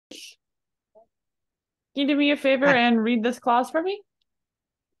Can you do me a favor Hi. and read this clause for me?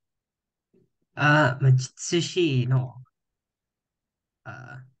 美しいの、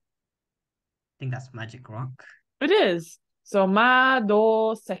I think that's Magic Rock. It is. So,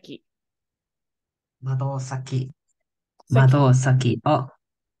 madoseki. 窓先、Seki. 窓先。あ、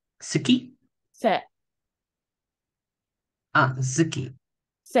好きせ、あ、好きで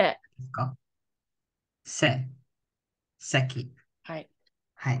せ。すかせ、席。はい。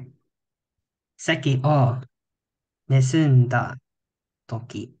はい。席を盗んだと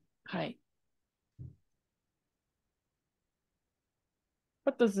き。はい。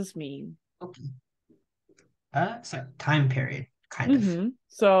What does this mean? So time period, kind of.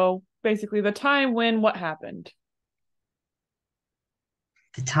 So, basically, the time when what happened?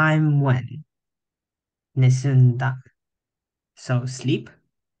 The time when 盗んだ. So sleep?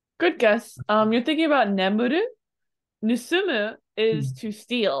 Good guess. You're thinking about nemuru? Nusumu is Hmm, to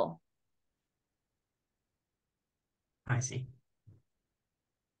steal. I see.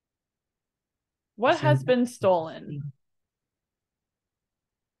 What has 盗んだ. been stolen?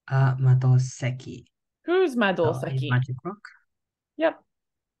 窓席. Who's So a madoseki? magic rock? Yep,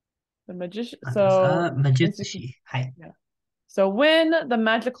 the magician. あ、So, 魔術 basically, 師。はい。yeah. So, when the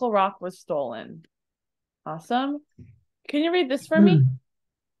magical rock was stolen. Awesome. Can you read this for me? う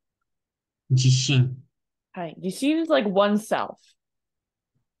ん。自信。Hi. He seems like oneself.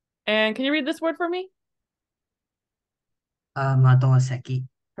 And can you read this word for me? 窓席.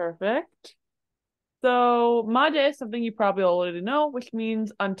 Perfect. So, made is something you probably already know, which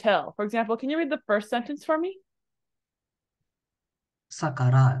means until. For example, can you read the first sentence for me? 朝か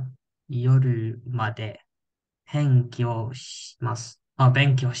ら夜まで勉強します。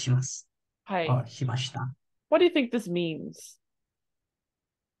Hi. しました。What do you think this means?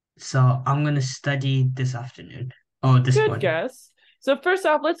 So I'm gonna study this afternoon. Oh, this Good morning. guess. So, first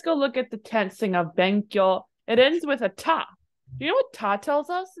off, let's go look at the tensing of benkyo. It ends with a ta. Do you know what ta tells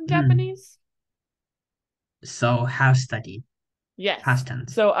us in Hmm. Japanese? So have studied. Yes. Past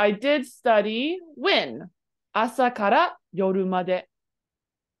tense. So, I did study when? Asa kara yoru made.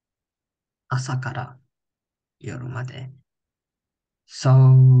 朝から夜まで. So,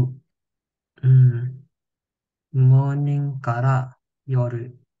 うん。morning から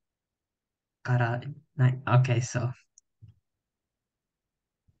夜からOkay, so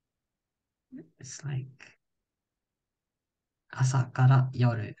it's like 朝から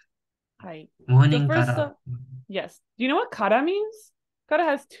夜. Hi. So, morning かfirst,ら. yes. Do you know what kara means? Kara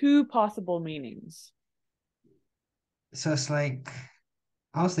has two possible meanings. So it's like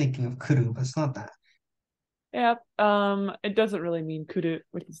I was thinking of kuru, but it's not that. Yep. It doesn't really mean kuru,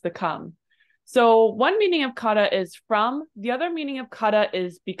 which is the come. So one meaning of kara is from. The other meaning of kara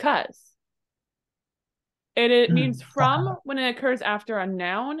is because. It means だか from ら. when it occurs after a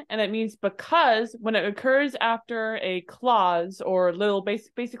noun, and it means because when it occurs after a clause or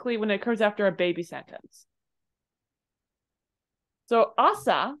basically when it occurs after a baby sentence. So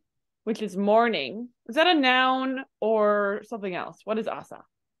asa, which is morning, is that a noun or something else? What is asa?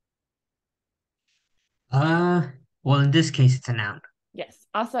 Uh, well, in this case, it's a noun. Yes,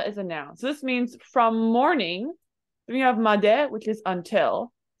 asa is a noun. So this means from morning. We have made, which is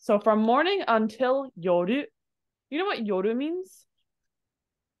until. So from morning until yoru. You know what yoru means?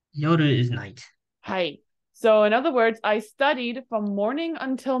 Yoru is night. Hi. So in other words, I studied from morning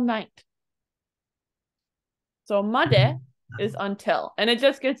until night. So made Mhm. is until, and it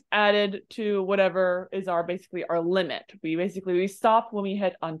just gets added to whatever is our basically our limit. We stop when we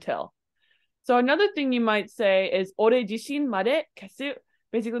hit until. So another thing you might say is ore jishin made kesu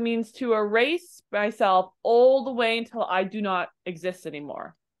basically means to erase myself all the way until I do not exist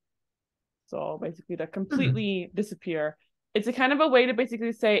anymore. So basically to Hmm. completely disappear. It's a kind of a way to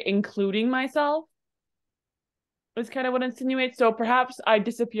basically say including myself is kind of what it insinuates. So perhaps I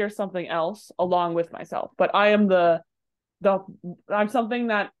disappear something else along with myself, but I am the I'm something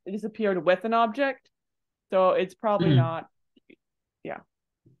that disappeared with an object. So it's probably Hmm. not, yeah.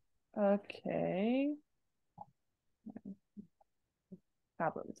 Okay.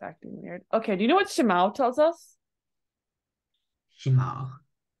 Tablet is acting weird. Okay, do you know what Shimao tells us? Shima.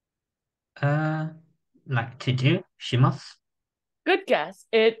 Uh, like to do? Shimas? Good guess.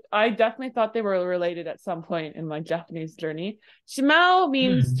 It I definitely thought they were related at some point in my Japanese journey. Shimao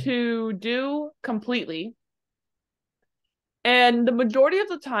means Hmm. to do completely. And the majority of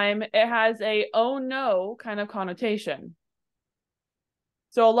the time it has a oh no kind of connotation.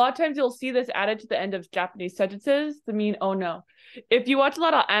 So a lot of times you'll see this added to the end of Japanese sentences to mean oh no. If you watch a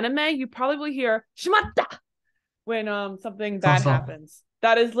lot of anime, you probably will hear shimatta when something So, bad so. happens.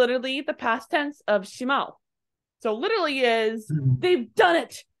 That is literally the past tense of shimao. So literally is Hmm. they've done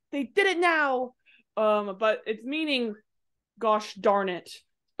it. They did it now. But it's meaning, gosh darn it,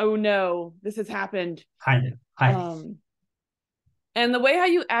 oh no, this has happened. はい。はい。And the way how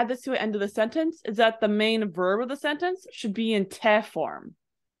you add this to the end of the sentence is that the main verb of the sentence should be in te form.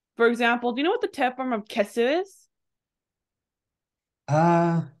 For example, do you know what the te form of kesu is?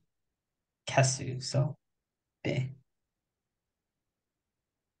 あキャス、そう。で、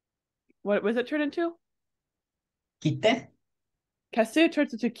What was it turned into? 切って Kesu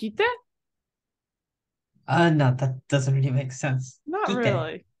turns into kite? No, that doesn't really make sense. Not 切って、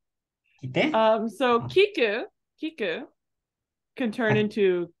really. 切って So あ kiku can は turn い。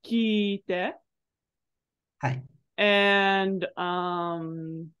into kite, はい。and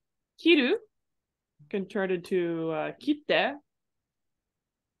kiru can turn into kite.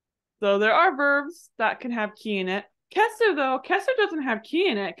 So there are verbs that can have ki in it. Kesu though, kesu doesn't have ki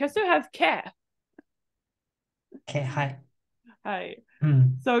in it. Kesu has ke. はい。Hi. う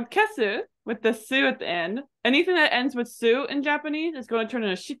ん。So kesu with the su at the end. Anything that ends with su in Japanese is going to turn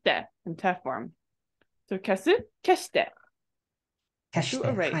into shite in te form. So kesu, keshite, キャし to て、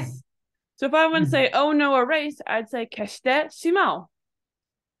はい。erase. So if I want う to say, ん。oh no, erase, I'd say keshite shimao.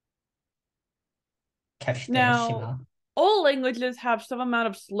 キャしてし Now, まう。all languages have some amount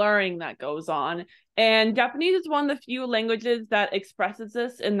of slurring that goes on, and Japanese is one of the few languages that expresses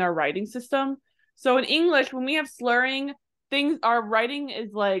this in their writing system. So in English, when we have slurring, our writing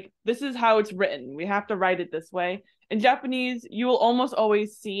is like, this is how it's written. We have to write it this way. In Japanese, you will almost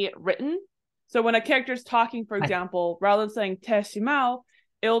always see it written. So when a character is talking, for はい。example, rather than saying te shimao,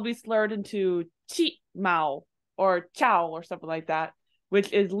 it will be slurred into chi mao or chow or something like that,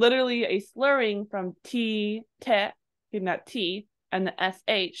 which is literally a slurring from t, te, in that t, and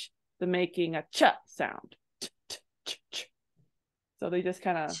the sh, the making a ch sound. So they just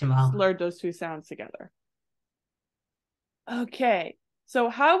kind of しまう。slurred those two sounds together. Okay. So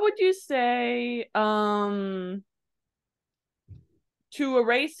how would you say to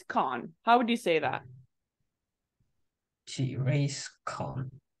erase con? How would you say that? To erase con.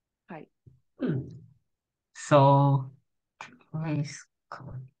 はい。うん。So, erase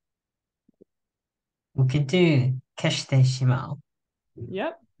con. We can do 消してしまう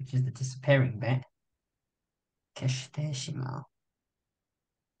Yep. which is the disappearing bit. 消してしまう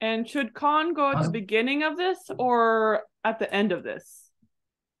And should con go at the beginning of this or at the end of this?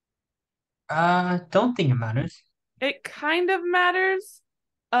 Don't think it matters. It kind of matters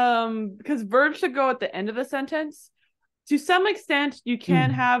because verbs should go at the end of the sentence. To some extent, you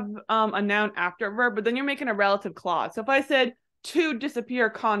can have a noun after a verb, but then you're making a relative clause. So if I said to disappear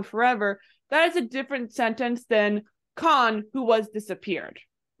con forever, that is a different sentence than con who was disappeared,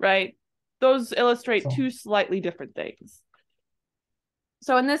 right? Those illustrate So, two slightly different things.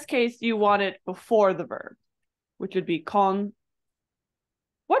 So in this case, you want it before the verb, which would be con.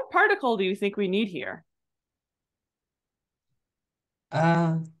 What particle do you think we need here?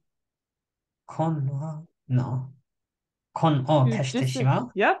 con は no. con を To 消してし dis- ま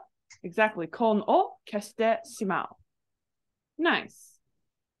う Yep, exactly. Con o keshite shimao. Nice.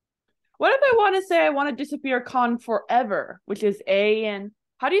 What if I want to say I want to disappear con forever, which is an?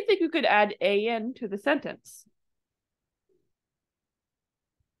 How do you think you could add an to the sentence?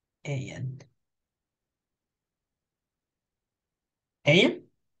 an. an?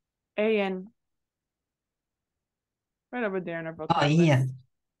 An. Right over there in our vocab いいや list. ん。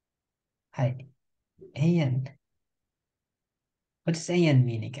はい。an. What does an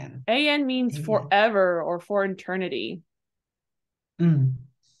mean again? An means いいやん。forever or for eternity. うん。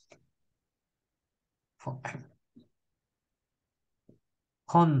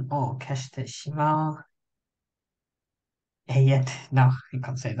con を消してしまう an. No, I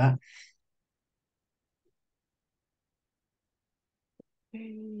can't say that.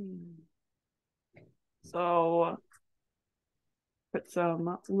 So put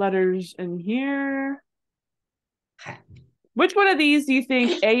some letters in here. はい。 Which one of these do you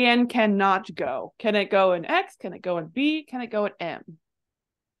think an cannot go? Can it go in X? Can it go in B? Can it go in M?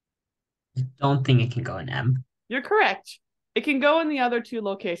 Don't think it can go in M. You're correct. It can go in the other two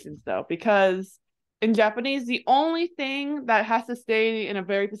locations though, because in Japanese, the only thing that has to stay in a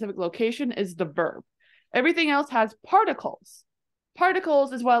very specific location is the verb. Everything else has particles.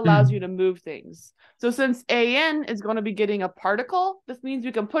 Particles is what allows you to move things. So since an is going to be getting a particle, this means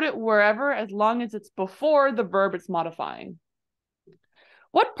we can put it wherever as long as it's before the verb it's modifying.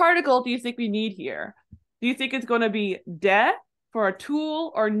 What particle do you think we need here? Do you think it's going to be de for a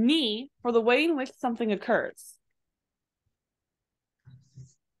tool or ni for the way in which something occurs?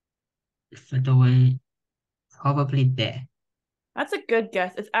 For the way, probably there. That's a good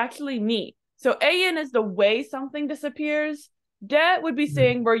guess. It's actually ni. So an is the way something disappears. De would be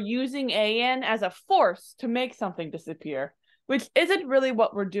saying we're using an as a force to make something disappear, which isn't really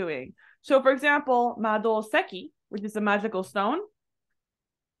what we're doing. So, for example, Mado Seki, which is a magical stone,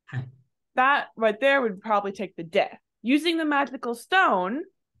 that right there would probably take the de. Using the magical stone,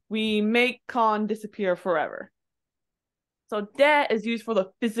 we make con disappear forever. So de is used for the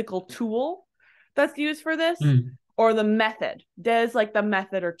physical tool that's used for this, or the method. De is like the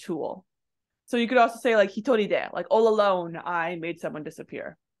method or tool. So you could also say like hitori de, like all alone, I made someone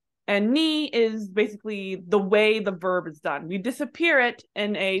disappear. And ni is basically the way the verb is done. You disappear it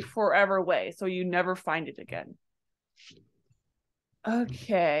in a forever way, so you never find it again.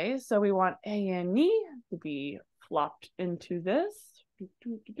 Okay, so we want a and ni to be flopped into this.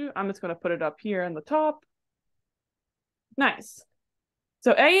 I'm just going to put it up here in the top. Nice.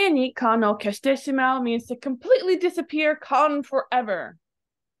 So a and ni kan no keshite shimau means to completely disappear, kan forever.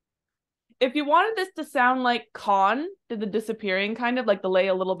 If you wanted this to sound like Khan did the disappearing, kind of like to lay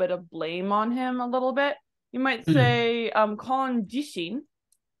a little bit of blame on him a little bit, you might say Khan Jishin,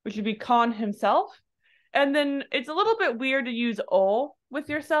 which would be Khan himself. And then it's a little bit weird to use O with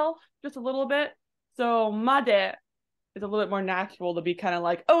yourself, just a little bit. So made is a little bit more natural to be kind of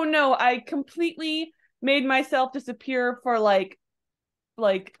like, oh no, I completely made myself disappear for like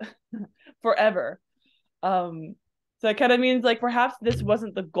forever. So it kind of means like perhaps this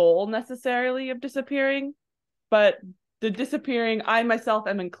wasn't the goal necessarily of disappearing, but the disappearing, I myself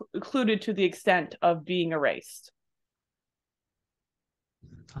am included to the extent of being erased.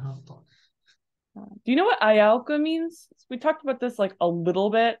 Do you know what ayaoku means? We talked about this like a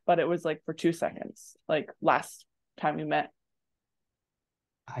little bit, but it was like for 2 seconds, like last time we met.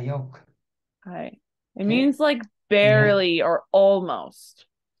 Ayaoku. Hi. It means like barely or almost.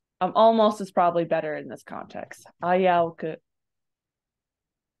 Almost is probably better in this context. Ayaoku.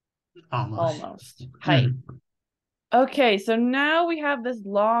 Almost. Hi. Okay, so now we have this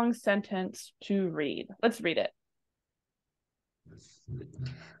long sentence to read. Let's read it.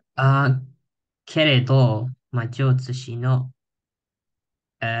 けれど、町おつしの、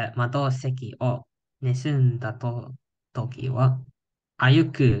窓席を盗んだ時は、危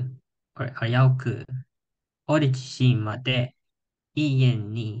うく、折自身まで家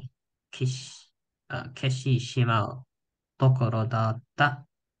に消ししまうところだった。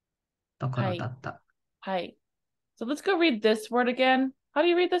Hi. So let's go read this word again. How do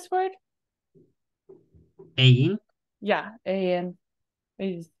you read this word? Ein? Yeah, an.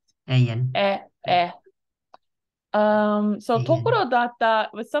 Ein. So tokoro data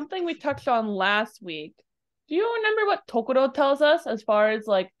was something we touched on last week. Do you remember what tokoro tells us as far as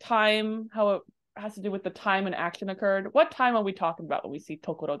like time, how it has to do with the time an action occurred? What time are we talking about when we see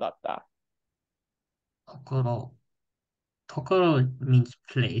tokoro data? Tokoro means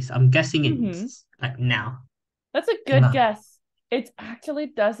place. I'm guessing it's like now. That's a good guess. It actually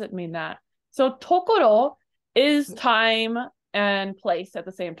doesn't mean that. So tokoro is time and place at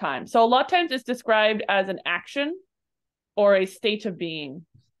the same time. So a lot of times it's described as an action or a state of being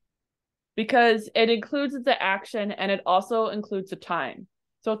because it includes the action and it also includes the time.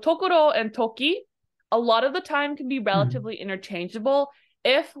 So tokoro and toki, a lot of the time can be relatively interchangeable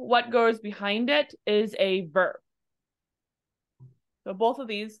if what goes behind it is a verb. So both of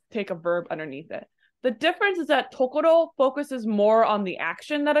these take a verb underneath it. The difference is that tokoro focuses more on the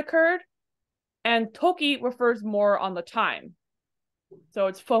action that occurred, and toki refers more on the time. So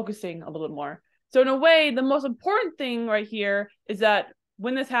it's focusing a little bit more. So in a way, the most important thing right here is that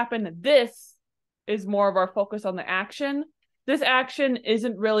when this happened, this is more of our focus on the action. This action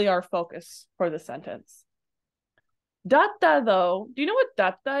isn't really our focus for the sentence. Datta, though, do you know what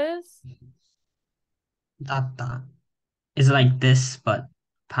datta is? Datta is like this, but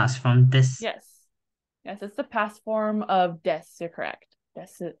past from this. Yes, it's the past form of des. You're correct.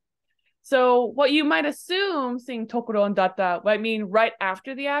 Desu. So what you might assume seeing tokoro and datta might mean right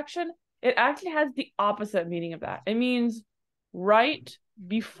after the action, it actually has the opposite meaning of that. It means right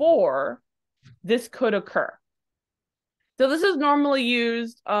before this could occur. So this is normally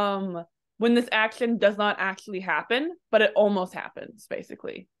used when this action does not actually happen, but it almost happens,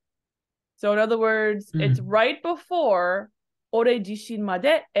 basically. So in other words, it's right before ore jishin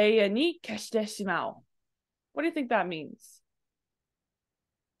made e ni keshite shimau. What do you think that means?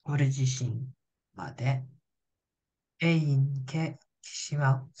 俺自身まで永遠に消してし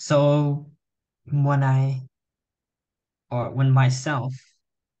まう. So when myself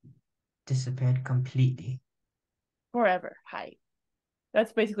disappeared completely. Forever. Hi.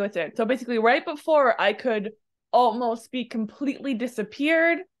 That's basically what's it. So basically, right before I could almost be completely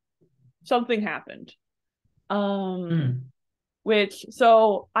disappeared, something happened. So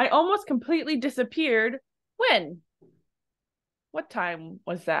I almost completely disappeared when? What time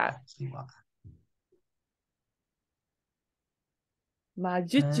was that? 時は、魔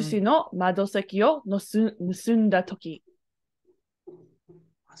術師の窓席を盗んだ時。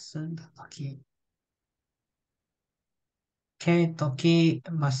住んだ時。時、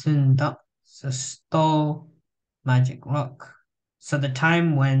住んだ。So stole magic rock. So the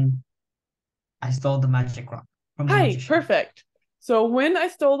time when I stole the magic rock from the はい、magician. perfect. So when I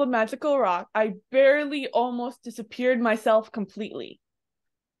stole the magical rock, I barely almost disappeared myself completely.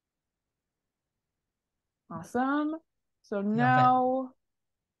 Awesome. So now,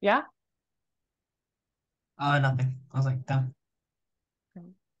 yeah? Nothing. I was like, damn.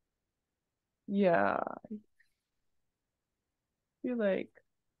 Yeah. I feel like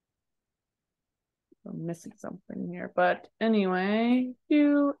I'm missing something here. But anyway,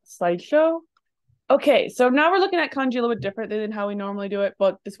 slideshow. Okay, so now we're looking at kanji a little bit differently than how we normally do it,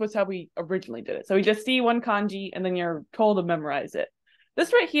 but this was how we originally did it. So we just see one kanji and then you're told to memorize it.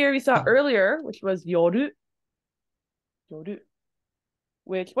 This right here we saw earlier, which was yoru. Yoru.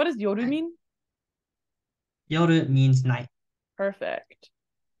 Which, what does yoru mean? Yoru means night. Perfect.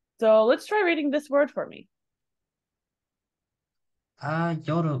 So let's try reading this word for me.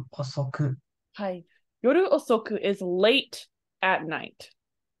 夜遅く。Hi. Yoru osoku is late at night.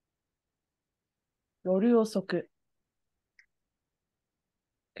 Yoru osoku.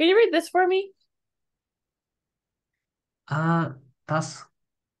 Can you read this for me? 助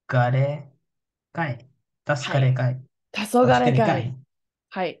かれかい。助かれかい。Tasogaregai.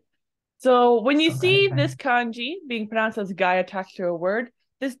 Hi. So when you see this 助かれかい。kanji being pronounced as gai attached to a word,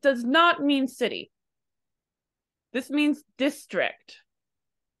 this does not mean city. This means district.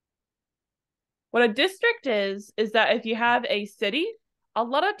 What a district is that if you have a city, a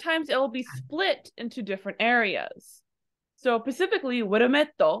lot of times it will be split into different areas. So specifically,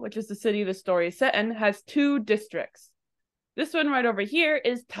 Wirameto, which is the city the story is set in, has 2 districts. This one right over here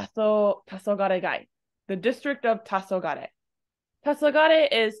is Tasogaregai, the district of Tasogare. Tasogare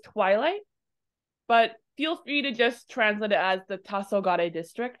is twilight, but feel free to just translate it as the Tasogare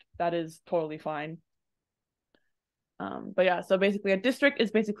district. That is totally fine. But yeah, so basically a district is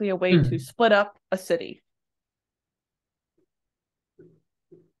basically a way to split up a city.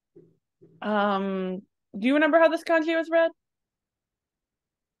 Do you remember how this kanji was read?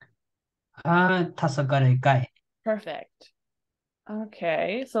 黄昏がい。Perfect.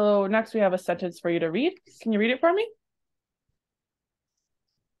 Okay, so next we have a sentence for you to read. Can you read it for me?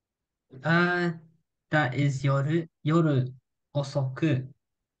 That is 夜遅く、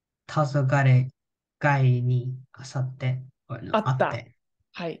黄昏がいにあさって、あっ Atta. て、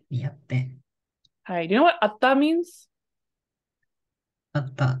Hi. やって。Hi. Do you know what atta means? あ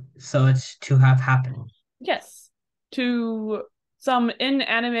った。So it's to have happened. Yes. To some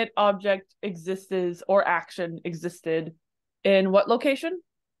inanimate object existed or action existed in what location?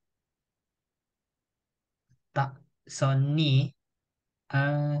 だ。So に、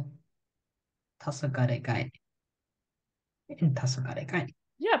黄昏がい。黄昏がい。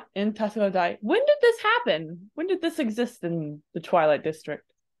Yeah, in Tasogadai. When did this happen? When did this exist in the Twilight District?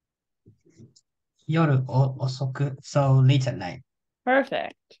 夜遅く、so late at night.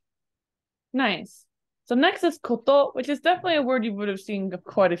 Perfect. Nice. So next is koto, which is definitely a word you would have seen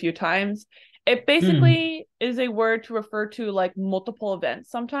quite a few times. It basically is a word to refer to like multiple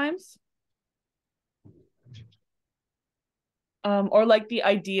events sometimes. Or like the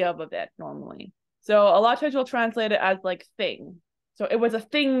idea of event normally. So a lot of times we'll translate it as like thing. So it was a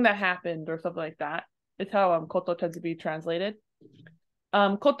thing that happened or something like that. It's how koto tends to be translated.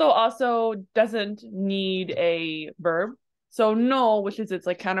 Koto also doesn't need a verb. So no, which is its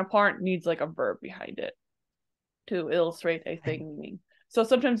like counterpart, needs like a verb behind it to illustrate a thing meaning. So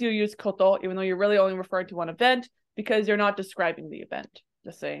sometimes you use koto, even though you're really only referring to one event, because you're not describing the event,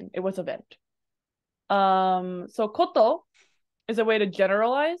 just saying it was event. So koto is a way to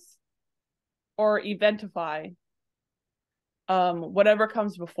generalize or eventify whatever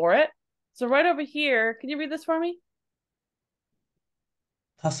comes before it. So right over here, can you read this for me?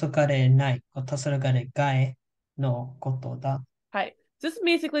 黄昏ない、黄昏がいのことだ。Hi. This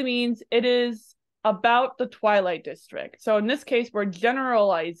basically means it is about the Twilight District. So in this case, we're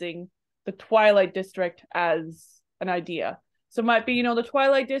generalizing the Twilight District as an idea. So it might be, the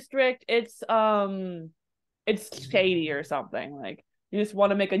Twilight District, it's shady or something. Like you just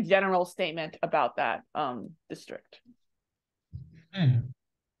want to make a general statement about that district.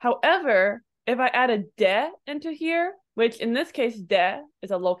 However, if I add a de into here, which in this case de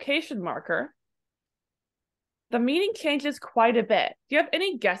is a location marker, the meaning changes quite a bit. Do you have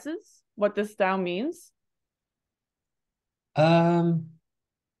any guesses what this sound means? The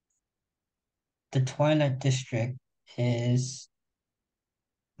Twilight District is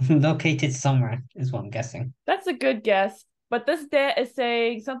Located somewhere is what I'm guessing. That's a good guess. But this de is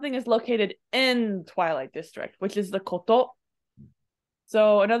saying something is located in Twilight District, which is the koto.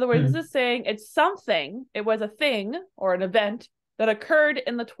 So, in other words, this Hmm. is saying it's something, it was a thing or an event that occurred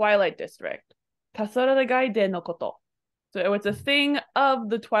in the Twilight District. Tasaragai de no koto. So, it was a thing of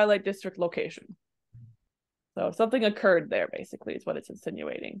the Twilight District location. So, something occurred there, basically, is what it's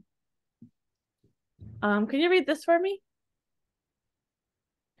insinuating. Can you read this for me?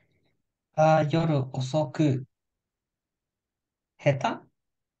 夜遅く、下手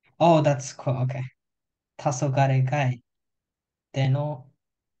Oh, that's cool. Okay. 黄昏がいでの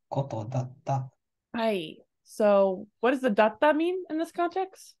ことだった。Hi. So, what does the datta mean in this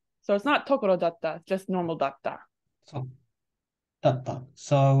context? So, it's not tokoro datta, just normal datta. そう、だった。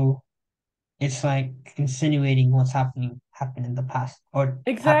So, it's like insinuating what's happened in the past or happened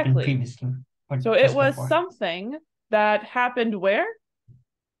Exactly. previously or So, it just was before. something that happened where?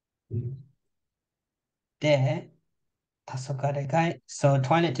 で、黄昏がい So,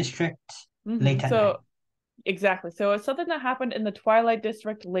 Twilight District, late at night. So, exactly. So, it's something that happened in the Twilight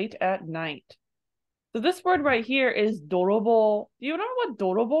District late at night. So, this word right here is dorobo. Do you know what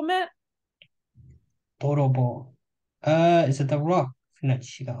dorobo meant? 泥棒. Is it the rock? No,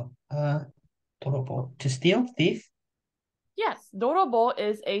 違う。泥棒. To steal? Thief? Yes, dorobo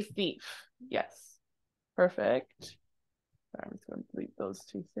is a thief. Yes. Perfect. I'm just going to delete those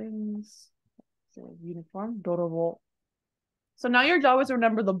two things. So, uniform, dorobo. So now your job is to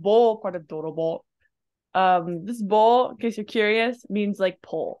remember the bowl part of dorobo. This bowl, in case you're curious, means like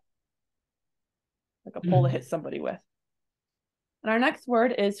pole. Like a pole to hit somebody with. And our next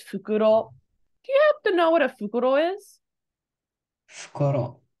word is fukuro. Do you have to know what a fukuro is?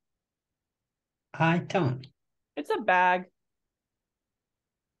 袋. I don't. It's a bag.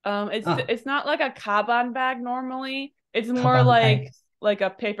 Ah, It's not like a kaban bag normally. It's more カバン、はい。like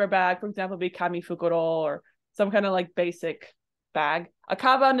a paper bag, for example, be kami fukuro or some kind of like basic bag. A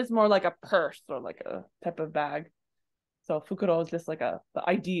kaban is more like a purse or like a type of bag. So fukuro is just like the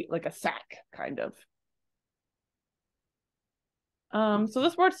ID, like a sack kind of. So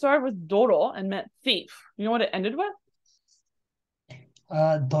this word started with doro and meant thief. You know what it ended with?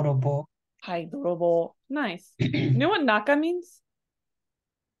 泥棒. Hi, dorobo. Nice. You know what naka means?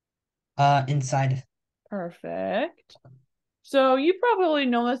 Inside. Perfect. So you probably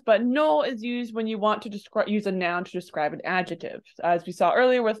know this, but no is used when you want to describe use a noun to describe an adjective, as we saw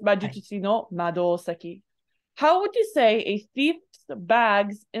earlier with はい。majuchi no mado seki. How would you say a thief's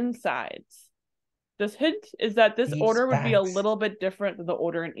bag's insides? This hint is that this Thieves' order would be a bags. little bit different than the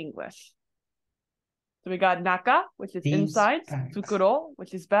order in English. So we got naka, which is Thieves' insides, bags. fukuro,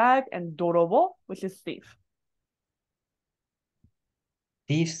 which is bag, and dorobo, which is thief.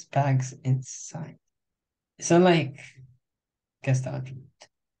 Thieves' bags inside. So like, guess that would be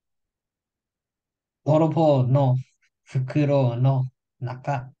泥棒の袋の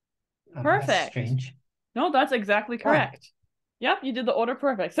中. That's Perfect. strange. No, that's exactly Wow. correct. Yep, you did the order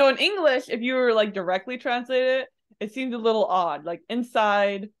perfect. So in English, if you were like directly translate it, it seemed a little odd, like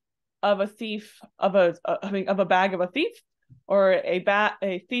inside of a thief of of a bag of a thief, or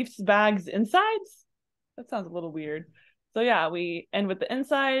a thief's bag's insides. That sounds a little weird. So yeah, we end with the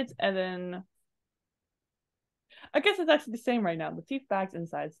insides, and then I guess it's actually the same right now. The thief bag's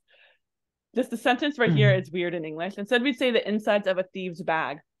insides. Just the sentence right here Hmm. is weird in English. Instead, we'd say the insides of a thieves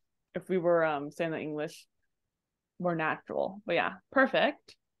bag if we were saying the English more natural. But yeah,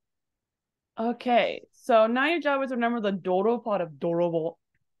 perfect. Okay, so now your job is to remember the doro part of dorobo.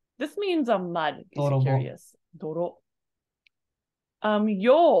 This means a mud, in case you're 泥棒. curious. Doro.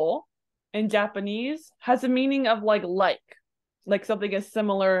 Yo in Japanese has a meaning of like something is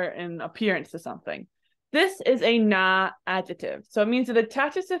similar in appearance to something. This is a na adjective, so it means it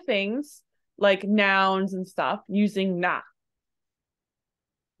attaches to things like nouns and stuff using na.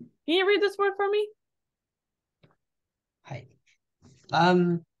 Can you read this word for me? はい。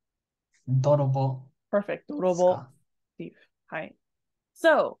泥棒 Perfect. です Dorobo. か? Thief. Hi.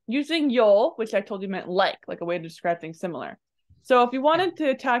 So using yo, which I told you meant like a way to describe things similar. So if you はい。wanted to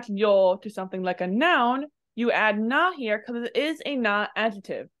attach yo to something like a noun, you add na here because it is a na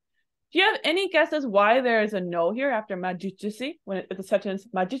adjective. Do you have any guesses why there is a no here after majuchushi when it's a sentence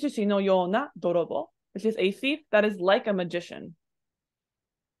majuchushi no yo na dorobo, which is a thief that is like a magician?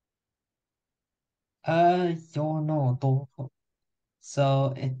 Yo no 泥棒.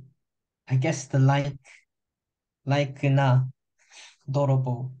 So I guess the like na 泥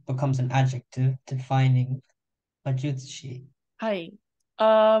棒 becomes an adjective defining Majutsu. Hi.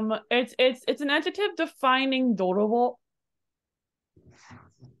 It's an adjective defining dorobo.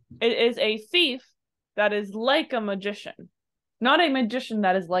 It is a thief that is like a magician. not a magician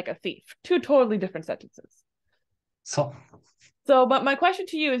that is like a thief. Two totally different sentences. そう。So, but my question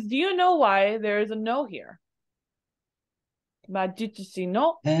to you is, do you know why there is a no here? 魔術師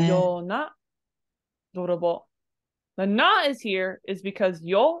のような泥棒. The na is here is because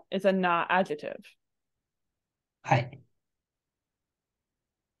yo is a na adjective. はい。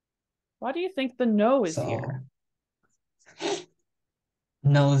Why do you think the no is So, here?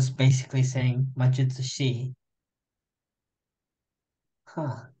 no is basically saying 魔術師.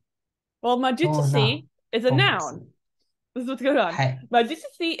 Huh. Well, 魔術師 is a 動物。 noun. This is what's going on. はい。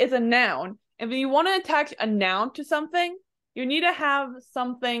 Majutsushi is a noun. And when you want to attach a noun to something, you need to have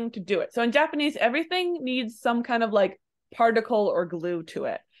something to do it. So in Japanese, everything needs some kind of like particle or glue to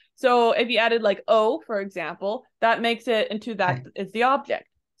it. So if you added like o, for example, that makes it into that is the object.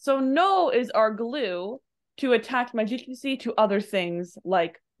 So no is our glue to attach majutsushi to other things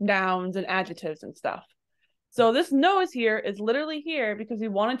like nouns and adjectives and stuff. So this no is here is literally here because we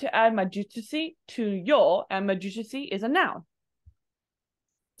wanted to add majutsushi to yo, and majutsushi is a noun.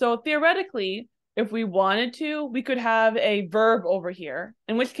 So theoretically, if we wanted to, we could have a verb over here,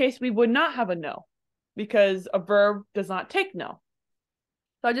 in which case we would not have a no, because a verb does not take no.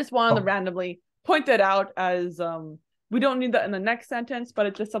 So I just wanted to randomly point that out as we don't need that in the next sentence, but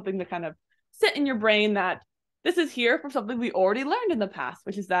it's just something to kind of sit in your brain that this is here for something we already learned in the past,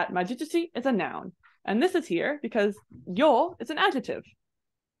 which is that majutsushi is a noun. And this is here because yo is an adjective.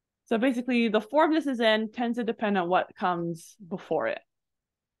 So basically, the form this is in tends to depend on what comes before it.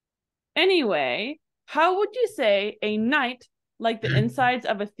 Anyway, how would you say a night like the insides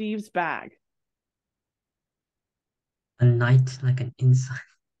of a thief's bag? A night like an inside.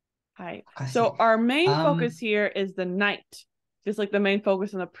 Hi. So our main focus here is the night. Just like the main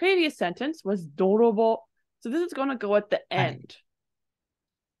focus in the previous sentence was dorobo. So this is going to go at the end.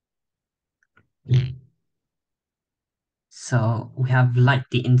 So we have like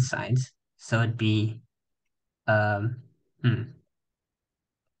the insides. So it'd be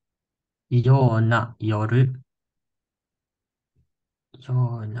ような夜。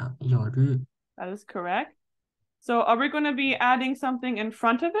ような夜。 That is correct. So are we going to be adding something in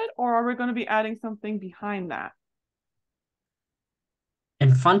front of it, or are we going to be adding something behind that?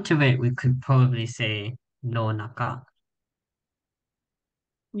 In front of it, we could probably say no naka.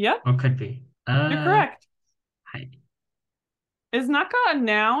 Yep. Or could be. You're correct. はい。 Is naka a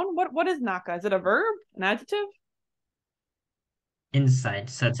noun? What is naka? Is it a verb? An adjective? Inside,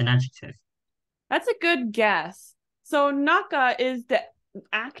 so it's an adjective. That's a good guess. So naka is the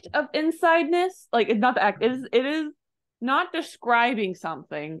act of insideness. Like it's not the act. It is not describing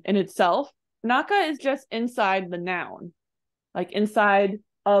something in itself. Naka is just inside the noun, like inside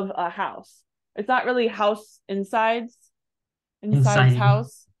of a house. It's not really house insides. Inside's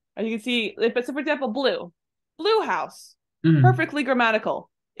house. As you can see, if it's for example, blue house. Perfectly grammatical.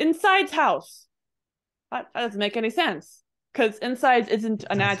 Inside's house. That doesn't make any sense because insides isn't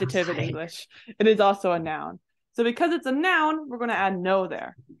an adjective in English. It is also a noun. So because it's a noun, we're going to add no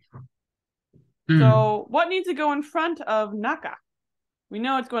there. So what needs to go in front of naka? We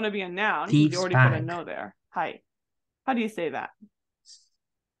know it's going to be a noun because you already put a no there. Hi. How do you say that?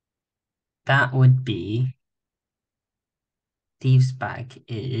 That would be thieves bag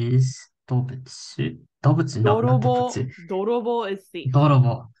is 動物。動物 no, not 動物。Dorobo is thief. 泥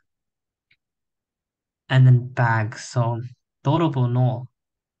棒 and then bag. So 泥棒の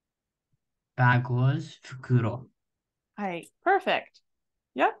bag was 袋. Hi. Perfect.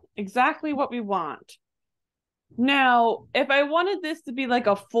 Yep, exactly what we want. Now, if I wanted this to be like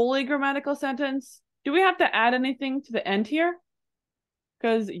a fully grammatical sentence, do we have to add anything to the end here?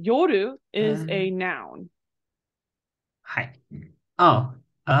 Because yoru is a noun. Hi. Oh,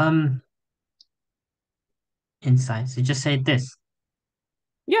 inside. So just say this.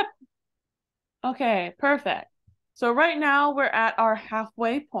 Yep. Okay, perfect. So right now we're at our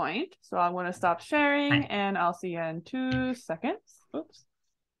halfway point. So I'm going to stop sharing and I'll see you in 2 seconds. Oops.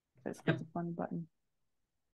 This is a funny button.